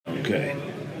Okay.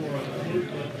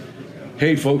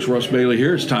 Hey folks, Russ Bailey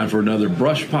here. It's time for another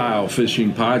brush pile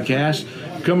fishing podcast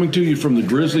coming to you from the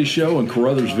Grizzly Show in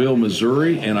Caruthersville,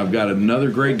 Missouri. And I've got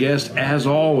another great guest. As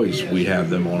always, we have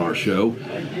them on our show.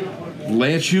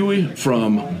 Lance Hughey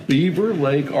from Beaver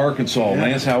Lake, Arkansas. Yeah.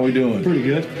 Lance, how we doing? Pretty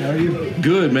good. How are you?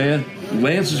 Good, man.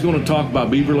 Lance is going to talk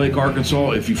about Beaver Lake,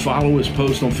 Arkansas. If you follow his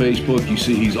post on Facebook, you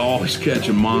see he's always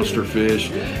catching monster fish.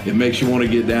 It makes you want to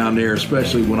get down there,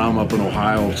 especially when I'm up in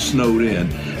Ohio, snowed in.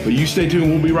 But you stay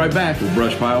tuned. We'll be right back with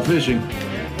Brush Pile Fishing.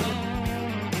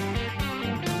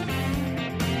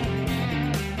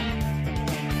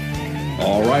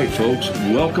 All right, folks.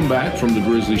 Welcome back from the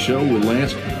Grizzly Show with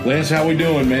Lance. Lance, how we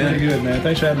doing, man? Pretty good, man.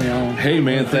 Thanks for having me on. Hey,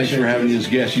 man, thanks for having me as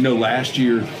guest. You know, last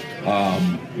year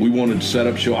we wanted to set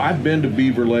up a show. I've been to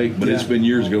Beaver Lake, but it's been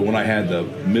years ago when I had the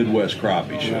Midwest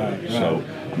Crappie show. Right. So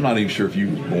I'm not even sure if you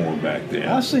were born back then.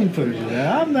 I've seen footage of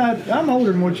that. I'm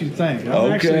older than what you think.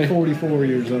 I'm actually 44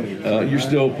 years old. You're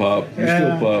still a pup.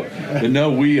 Still a pup. But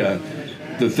no,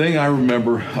 the thing I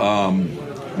remember,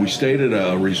 we stayed at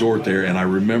a resort there, and I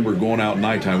remember going out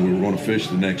nighttime. We were going to fish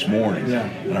the next morning. Yeah.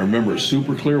 And I remember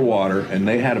super clear water, and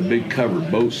they had a big covered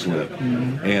boat slip.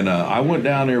 Mm-hmm. And I went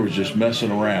down there, was just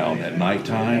messing around at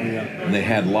nighttime, and they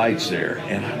had lights there,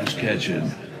 and I was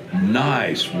catching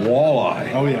nice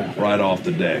walleye right off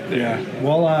the deck there. Yeah.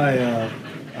 Walleye,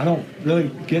 I don't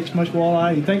really catch much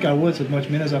walleye. You think I would as much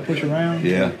men as I push around.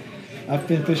 Yeah. I've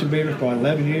been fishing beaver for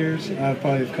 11 years. I've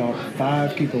probably caught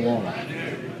 5 keeper walleye.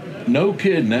 No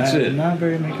kidding, that's it. Not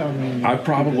very many caught me. I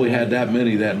probably had that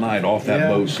many that night off that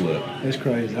boat slip. It's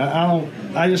crazy.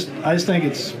 I just think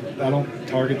I don't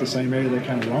target the same area they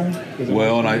kind of roam.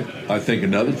 Well, and I think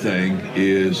another thing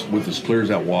is, with as clear as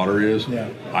that water is,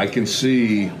 I can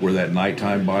see where that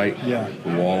nighttime bite,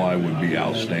 the walleye would be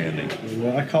outstanding.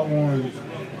 Well, I caught one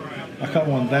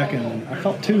I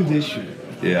caught 2 this year.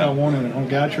 Yeah. I caught one on a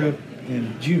guy trip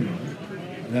in June,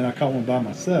 and then I caught one by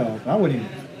myself. I was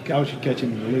just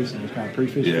catching and releasing. It was kind of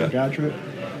pre-fishing for a guy trip.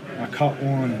 I caught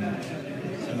one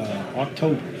in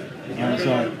October. And I was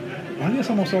like, I guess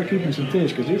I'm going to start keeping some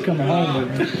fish because you're coming home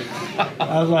with me.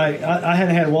 I was like, I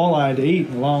hadn't had walleye to eat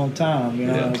in a long time. You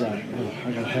know, I was like, oh,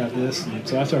 I got to have this. And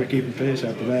so I started keeping fish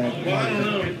after that.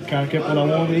 Kind of kept what I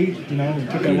wanted to eat, you know, and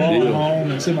took that walleye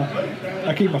home. And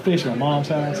I keep my fish at my mom's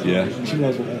house. Yeah. And she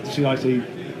likes to eat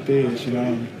fish, you know.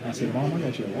 And I said, Mom, I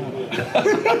got you a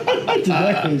walleye.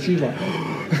 Exactly. She's like,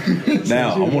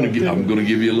 now, I'm going to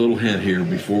give you a little hint here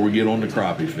before we get on to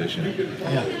crappie fishing.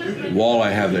 Yeah.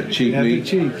 Walleye have that cheek meat.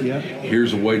 Cheek, yeah.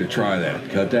 Here's a way to try that.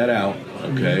 Cut that out,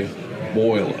 okay? Mm-hmm.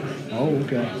 Boil them. Oh,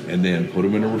 okay. And then put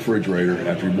them in the refrigerator.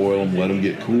 After you boil them, let them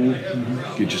get cool.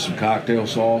 Mm-hmm. Get you some cocktail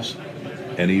sauce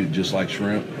and eat it just like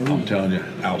shrimp. Ooh. I'm telling you,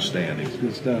 outstanding.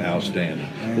 Good stuff. Outstanding.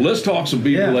 Well, let's talk some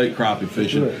Beaver Lake crappie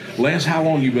fishing. Sure. Lance, how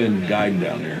long you been guiding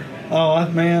down there? Oh,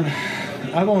 man,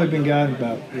 I've only been guiding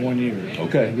about 1 year.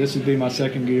 Okay. This would be my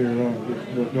second year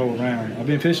go around. I've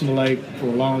been fishing the lake for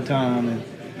a long time, and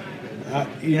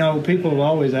people have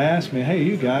always asked me, "Hey,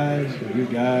 you guys, do you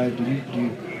guide?"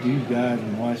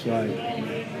 And my wife's like,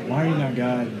 "Why are you not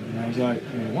guiding?" And I was like,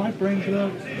 and my wife brings it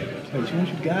up. Hey, she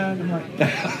wants you to guide. I'm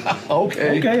like,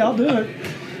 okay, I'll do it.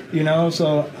 You know,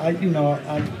 so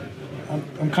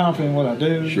I'm confident in what I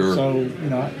do. Sure. So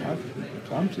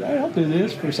I'll do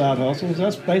this for side hustles.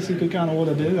 That's basically kind of what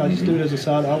I do. I just do it as a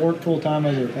side. I work full time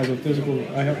as a physical.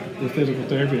 I help with physical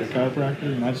therapy at a chiropractor,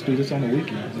 and I just do this on the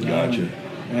weekends. Gotcha.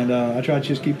 And I try to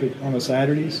just keep it on the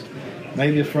Saturdays,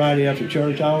 maybe a Friday after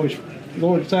church.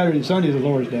 Sunday is the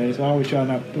Lord's Day, so I always try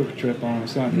not to book a trip on a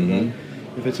Sunday.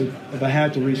 Mm-hmm. But if I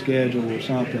have to reschedule or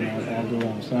something, I'll go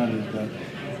on Sundays. But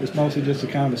it's mostly just a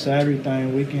kind of a Saturday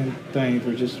thing, weekend thing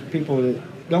for just people that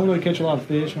don't really catch a lot of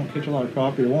fish, don't catch a lot of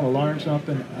crappie, or want to learn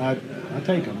something. I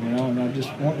take them, you know, and I just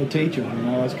want to teach them. You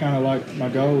know, that's kind of like my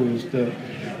goal is to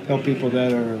help people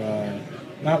that are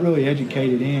not really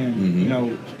educated in, you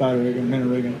know, spider rigging, minnow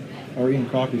rigging, or even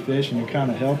crappie fishing, and kind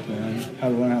of help them how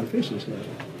to learn how to fish this way.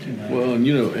 You know.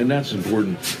 Well, and that's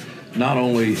important. Not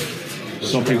only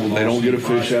some people, they don't get to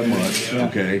fish that much,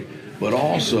 okay, but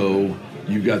also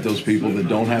you've got those people that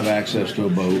don't have access to a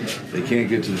boat. They can't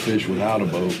get to the fish without a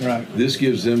boat. Right. This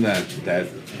gives them that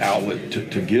outlet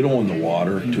to get on the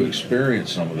water, to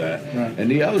experience some of that. Right. And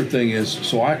the other thing is,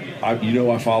 so I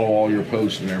follow all your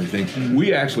posts and everything.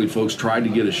 We actually, folks, tried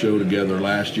to get a show together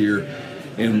last year.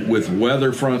 And with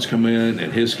weather fronts coming in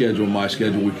and his schedule and my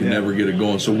schedule, we can never get it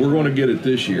going. So we're going to get it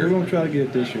this year. We're going to try to get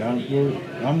it this year.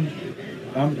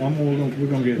 We're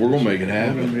gonna get. We're gonna make it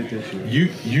happen. We're gonna get this year.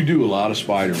 You do a lot of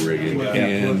spider rigging,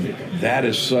 and that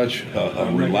is such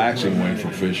a relaxing way for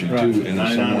fishing too. And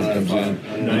if someone comes in,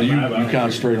 and you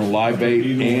concentrate on live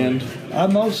bait, and I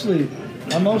mostly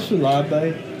live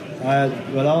bait.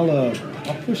 But I'll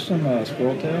push some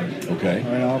squirrel tails. Okay.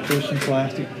 And I'll push some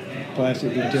plastic with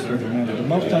tip with a minnow. But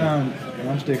most time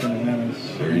I'm sticking to minnows.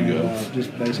 There you go.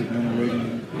 Just basic minnow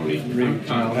rigging,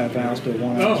 half ounce to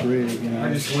 1 ounce rig. But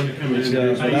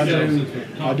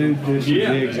I do some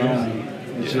jigs on them.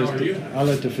 It's just I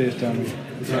let the fish tell me.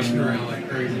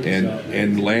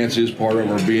 And Lance is part of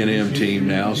our B&M team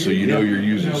now, so you're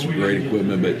using some great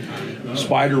equipment. But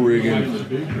spider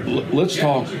rigging, let's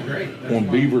talk on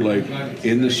Beaver Lake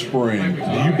in the spring.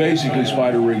 Do you basically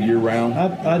spider rig year round?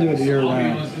 I do it year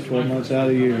round, 12 months out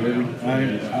of the year.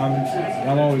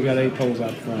 I've always got 8 poles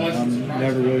out front. I'm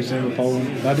never really single poling.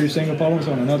 If I do single polings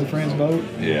on another friend's boat,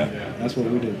 that's what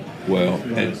we do. Well,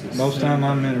 most time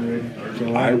I'm minnow rigging,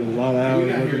 so I have a lot of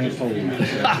hours looking at poles.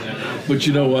 But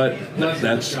you know what?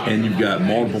 And you've got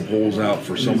multiple poles out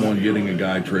for someone getting a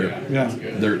guide trip. Yeah,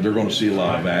 they're going to see a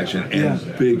lot of action and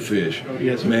big fish.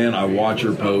 Yes, man, I watch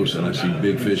your posts and I see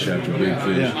big fish after big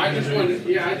fish.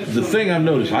 The thing I've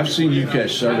noticed, I've seen you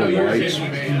catch several whites.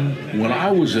 When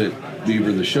I was at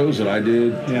Beaver, the shows that I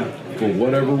did, for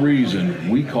whatever reason,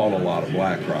 we caught a lot of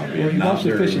black crappie. Were you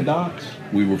mostly fishing docks?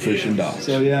 We were fishing docks.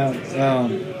 So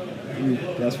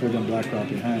that's where them black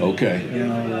crappie hang. Okay.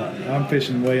 I'm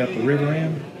fishing way up the river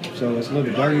end, so it's a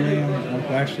little dirty end. I'm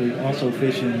actually also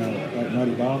fishing like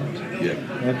muddy bottoms,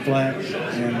 mud flats,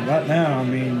 and right now, I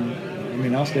mean,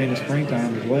 I'll stay in the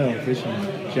springtime as well fishing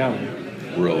shallow.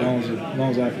 Really? As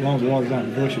long as the water's not in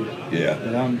the bushes. Yeah.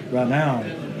 But I'm right now,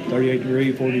 38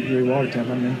 degree, 40 degree water temp.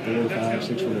 I'm in 4, 5,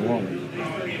 6 foot of water.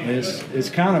 It's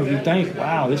kind of, you think,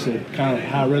 wow, this is kind of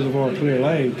high reservoir clear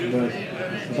lake, but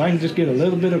if I can just get a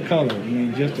little bit of color,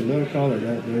 just a little color,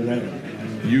 they're there.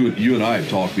 You and I have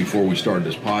talked before we started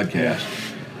this podcast.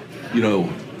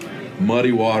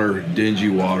 Muddy water, dingy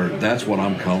water, that's what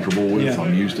I'm comfortable with. Yeah.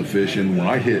 I'm used to fishing. When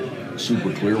I hit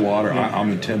super clear water, I'm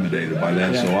intimidated by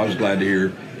that. So I was glad to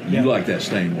hear you like that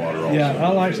stained water also. Yeah, I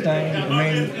like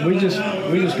stained. We just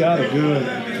got a good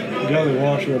gully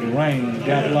washer of the rain.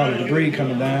 Got a lot of debris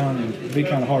coming down, and it'd be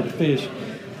kind of hard to fish.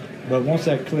 But once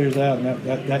that clears out and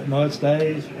that mud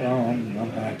stays,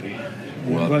 I'm happy.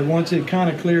 But once it kind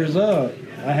of clears up,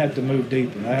 I have to move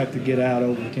deeper. I have to get out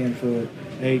over 10 foot,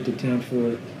 8 to 10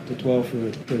 foot to 12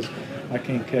 foot, because I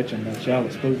can't catch them that shallow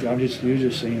spook. You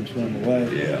just see them swim away.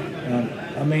 Yeah.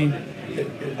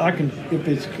 I can if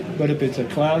it's a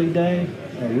cloudy day,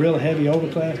 a real heavy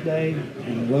overcast day,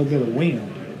 and a little bit of wind,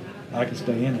 I can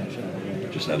stay in that shallow water.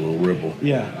 Just that little ripple.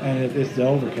 Yeah, and if it's the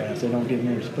overcast, they don't get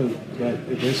near the spook. But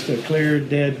if it's the clear,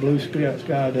 dead blue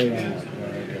sky day, I'm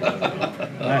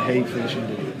like, I hate fishing,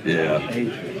 dude. Yeah. I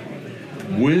hate fishing.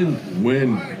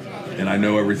 When, and I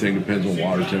know everything depends on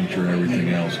water temperature and everything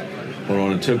else, but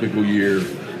on a typical year,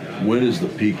 when is the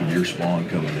peak of your spawn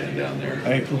coming in down there?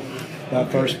 April.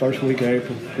 About first week of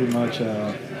April, pretty much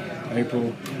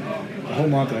April. The whole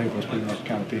month of April is pretty much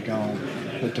kind of peak on.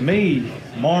 But to me,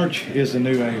 March is the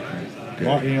new April.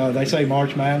 Okay. They say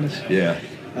March Madness. Yeah.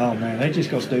 Oh man, they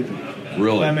just go stupid.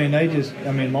 Really?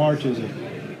 March is a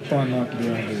fun month to be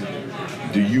on.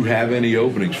 Do you have any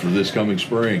openings for this coming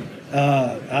spring?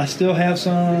 I still have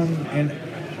some, and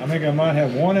I think I might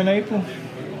have one in April.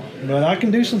 But I can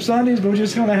do some Sundays, but we're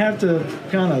just going to have to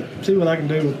kind of see what I can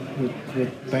do with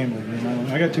family.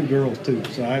 I got 2 girls too,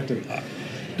 so I have to.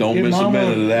 Don't miss a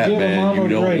minute of that, man. You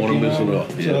don't want to miss it up.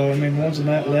 Yeah. So one's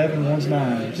 11, one's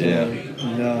 9. So,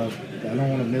 and I don't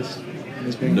want to miss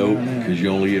being Nope, because you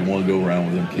only get one go around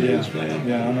with them kids, man.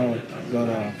 Yeah, I know.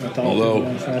 But although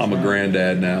I'm a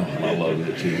granddad now, and I love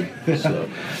it too.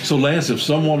 So Lance, if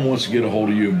someone wants to get a hold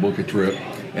of you and book a trip,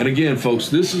 and again, folks,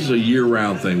 this is a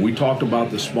year-round thing. We talked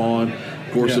about the spawn,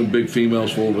 of course, some big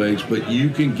females full of eggs, but you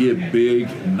can get big,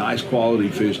 nice quality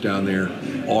fish down there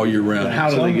all year round. How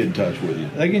do they get in touch with you?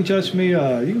 They can touch me. You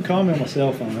can call me on my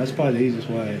cell phone. That's probably the easiest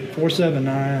way.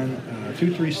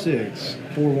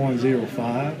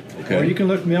 479-236-4105. Okay. Or you can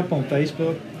look me up on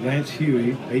Facebook, Lance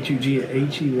Hughey, Hughey,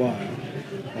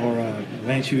 or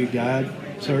Lance Hughey Guide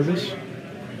Service.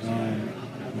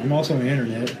 I'm also on the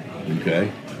internet.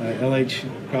 Okay. LH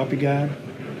Crappie Guide.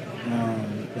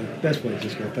 The best way is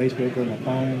just go Facebook or my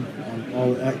phone.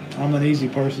 I'm an easy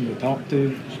person to talk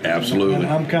to. Absolutely.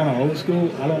 I'm kind of old school.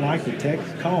 I don't like to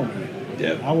text. Call me.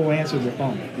 Yep. I will answer the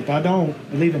phone. If I don't,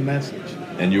 leave a message.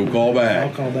 And you'll call back.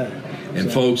 I'll call back.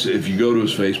 And folks, if you go to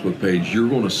his Facebook page, you're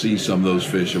going to see some of those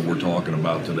fish that we're talking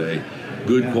about today.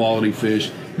 Good quality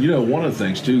fish. One of the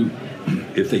things too,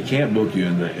 if they can't book you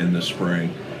in the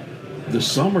spring, the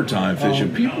summertime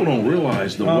fishing, people don't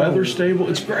realize the weather's stable.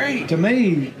 It's great. To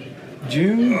me,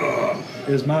 June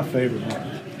is my favorite month.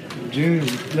 June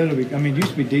is literally, I mean, it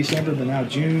used to be December, but now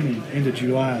June and into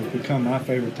July has become my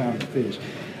favorite time to fish.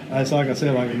 It's like I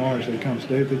said, like in March, they come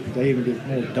stupid. They even get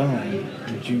more done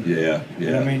in June. Yeah.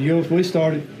 And I mean,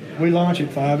 we launch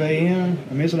at 5 a.m.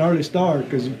 I mean, it's an early start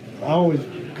because I always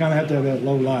kind of have to have that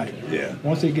low light. Yeah.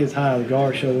 Once it gets high, the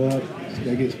guards show up.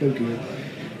 They get spooky.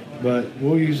 But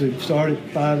we'll usually start at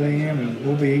 5 a.m. and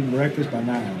we'll be eating breakfast by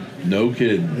 9. No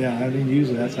kidding. Yeah, I mean,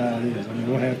 usually that's how it is. I mean,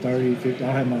 we'll have 30, 50.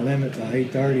 I'll have my limit by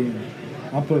 8:30,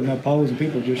 and I'm putting up poles and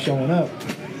people just showing up.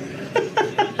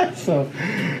 So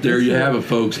there you have it,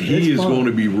 folks. He is fun. going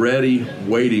to be ready,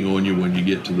 waiting on you when you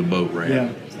get to the boat ramp.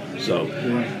 Yeah. So,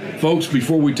 folks,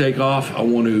 before we take off, I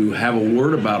want to have a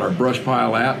word about our brush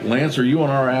pile app. Lance, are you on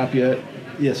our app yet?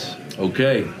 Yes.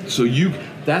 Okay. So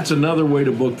that's another way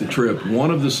to book the trip. One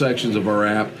of the sections of our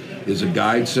app is a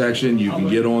guide section. You can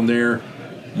get on there.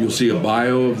 You'll see a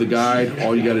bio of the guide.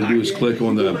 All you got to do is click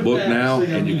on the book now,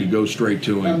 and you can go straight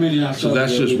to him. So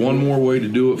that's just one more way to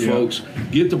do it, folks.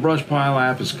 Get the Brush Pile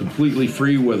app. It's completely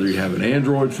free, whether you have an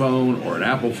Android phone or an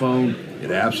Apple phone.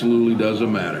 It absolutely doesn't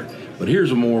matter. But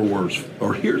here's a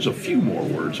few more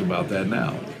words about that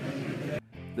now.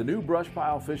 The new Brush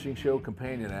Pile Fishing Show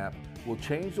companion app will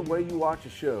change the way you watch a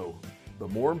show, but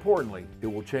more importantly, it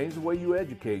will change the way you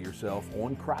educate yourself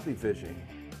on crappie fishing.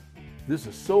 This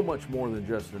is so much more than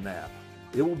just an app.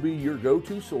 It will be your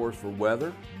go-to source for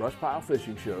weather, brush pile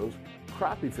fishing shows,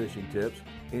 crappie fishing tips,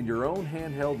 and your own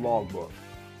handheld logbook.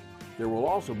 There will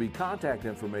also be contact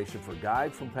information for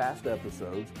guides from past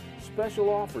episodes, special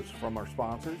offers from our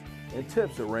sponsors, and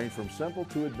tips that range from simple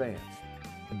to advanced.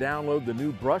 Download the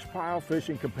new Brush Pile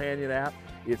Fishing Companion app.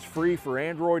 It's free for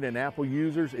Android and Apple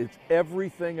users. It's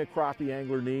everything a crappie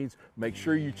angler needs. Make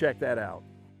sure you check that out.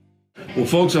 Well,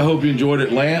 folks, I hope you enjoyed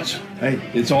it. Lance, hey,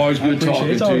 it's always good talking to you,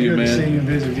 man. It's always good to see you and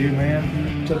visit with you,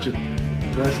 man. Such a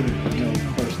blessed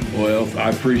person. Well, I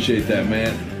appreciate that,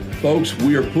 man. Folks,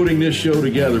 we are putting this show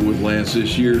together with Lance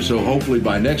this year, so hopefully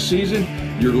by next season,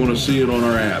 you're going to see it on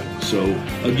our app. So,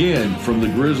 again, from the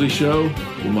Grizzly Show,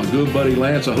 with my good buddy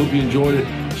Lance, I hope you enjoyed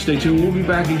it. Stay tuned. We'll be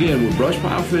back again with Brush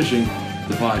Pile Fishing,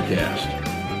 the podcast.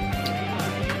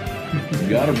 You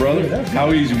got it, brother? Yeah,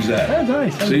 how easy was that? That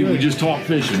was nice. See, we just talk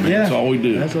fishing, man. Yeah, that's all we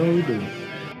do. That's all we do.